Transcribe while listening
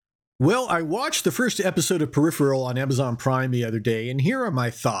Well, I watched the first episode of Peripheral on Amazon Prime the other day, and here are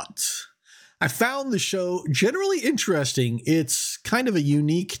my thoughts. I found the show generally interesting. It's kind of a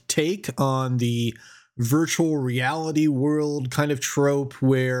unique take on the virtual reality world kind of trope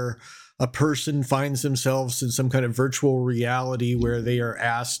where a person finds themselves in some kind of virtual reality where they are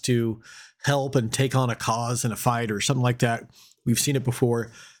asked to help and take on a cause in a fight or something like that. We've seen it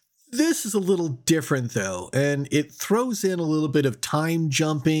before. This is a little different though, and it throws in a little bit of time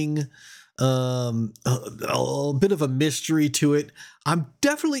jumping, a bit of a mystery to it. I'm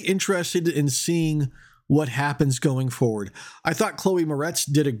definitely interested in seeing what happens going forward. I thought Chloe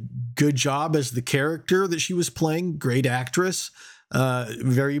Moretz did a good job as the character that she was playing. Great actress,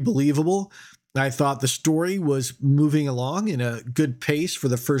 very believable. I thought the story was moving along in a good pace for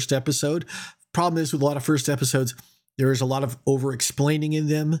the first episode. Problem is with a lot of first episodes, there is a lot of over explaining in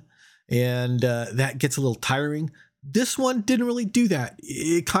them, and that gets a little tiring. This one didn't really do that.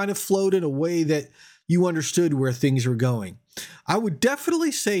 It kind of flowed in a way that you understood where things were going. I would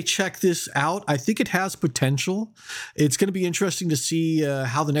definitely say check this out. I think it has potential. It's going to be interesting to see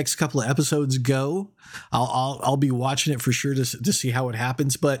how the next couple of episodes go. I'll be watching it for sure to see how it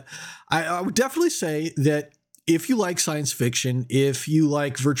happens. But I would definitely say that if you like science fiction, if you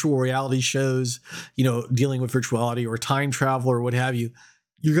like virtual reality shows, dealing with virtuality or time travel or what have you,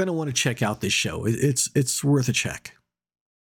 you're going to want to check out this show. It's worth a check.